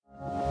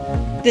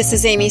This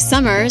is Amy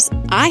Summers.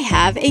 I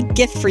have a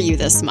gift for you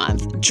this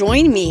month.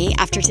 Join me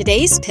after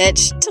today's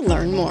pitch to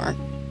learn more.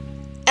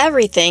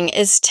 Everything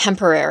is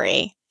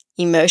temporary.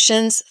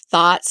 Emotions,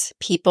 thoughts,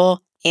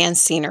 people, and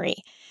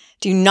scenery.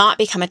 Do not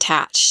become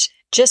attached.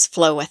 Just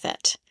flow with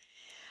it.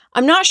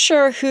 I'm not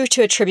sure who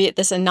to attribute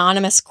this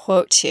anonymous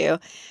quote to,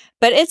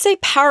 but it's a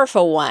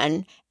powerful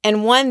one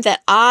and one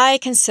that I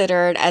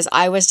considered as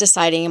I was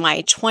deciding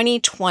my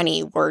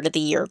 2020 Word of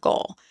the Year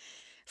goal.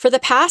 For the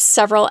past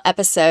several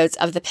episodes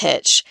of The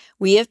Pitch,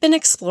 we have been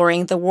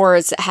exploring the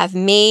words that have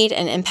made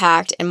an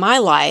impact in my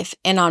life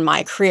and on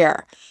my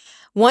career.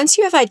 Once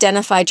you have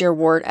identified your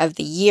Word of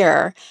the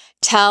Year,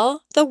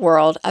 tell the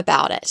world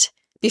about it.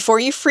 Before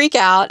you freak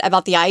out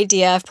about the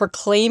idea of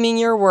proclaiming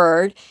your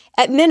word,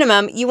 at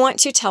minimum, you want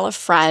to tell a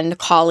friend,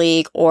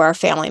 colleague, or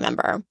family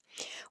member.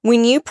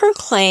 When you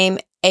proclaim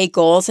a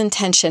goal's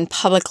intention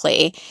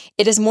publicly,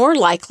 it is more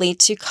likely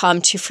to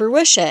come to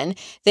fruition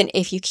than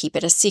if you keep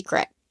it a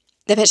secret.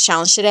 The pitch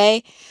challenge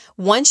today: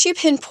 once you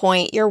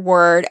pinpoint your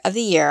word of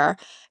the year,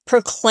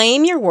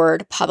 proclaim your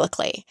word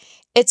publicly.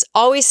 It's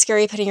always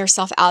scary putting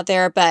yourself out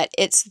there, but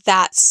it's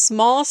that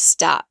small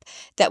step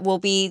that will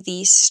be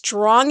the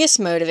strongest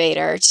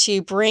motivator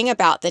to bring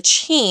about the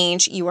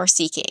change you are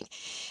seeking.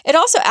 It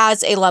also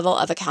adds a level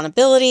of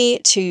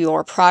accountability to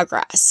your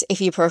progress. If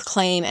you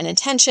proclaim an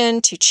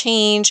intention to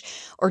change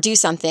or do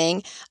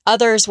something,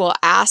 others will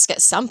ask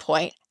at some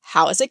point,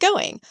 "How is it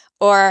going?"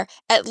 Or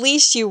at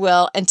least you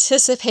will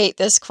anticipate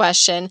this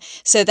question,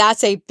 so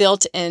that's a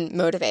built-in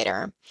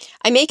motivator.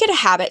 I make it a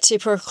habit to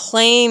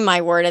proclaim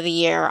my word of the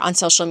year on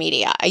social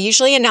media. I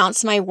usually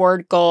announce my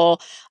word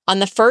goal on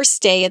the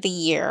first day of the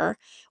year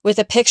with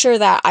a picture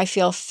that I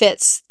feel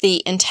fits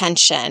the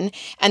intention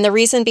and the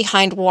reason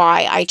behind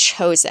why I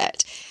chose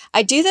it.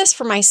 I do this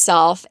for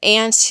myself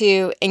and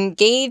to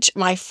engage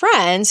my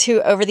friends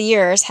who over the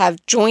years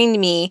have joined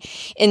me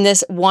in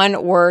this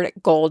one-word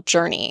goal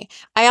journey.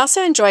 I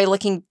also enjoy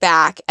looking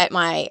back at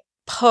my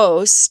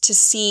posts to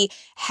see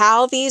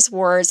how these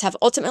words have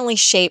ultimately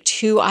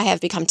shaped who I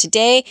have become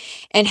today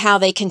and how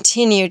they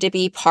continue to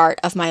be part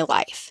of my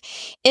life.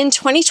 In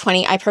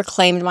 2020, I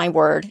proclaimed my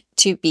word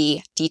to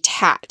be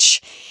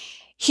detach.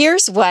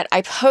 Here's what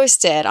I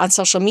posted on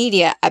social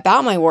media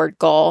about my word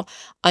goal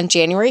on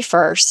January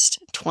 1st,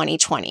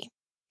 2020.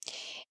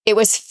 It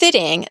was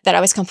fitting that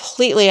I was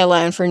completely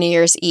alone for New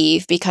Year's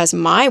Eve because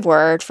my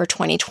word for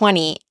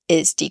 2020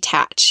 is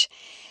detach.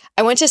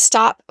 I want to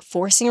stop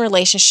forcing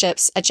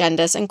relationships,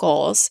 agendas, and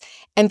goals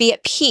and be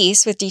at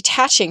peace with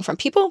detaching from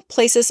people,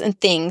 places,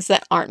 and things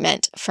that aren't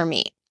meant for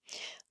me.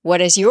 What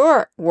is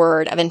your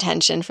word of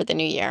intention for the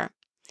new year?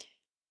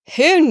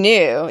 Who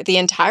knew the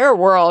entire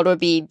world would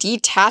be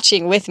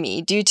detaching with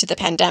me due to the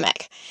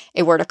pandemic?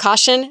 A word of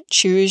caution: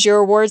 choose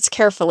your words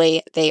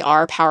carefully. They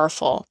are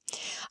powerful.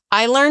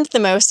 I learned the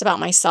most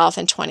about myself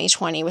in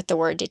 2020 with the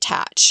word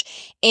detach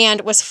and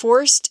was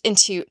forced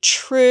into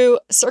true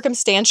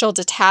circumstantial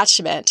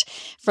detachment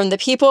from the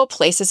people,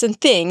 places,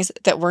 and things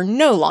that were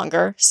no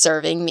longer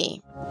serving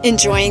me.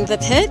 Enjoying the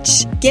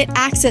pitch? Get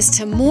access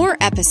to more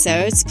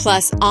episodes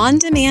plus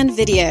on-demand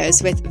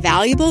videos with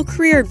valuable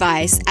career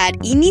advice at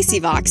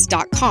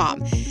inicivox.com.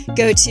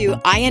 Go to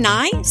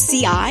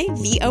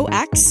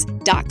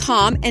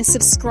inicivox.com and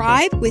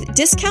subscribe with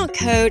discount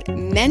code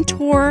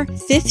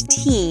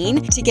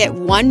MENTOR15 to get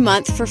 1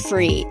 month for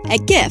free, a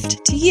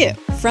gift to you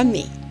from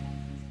me.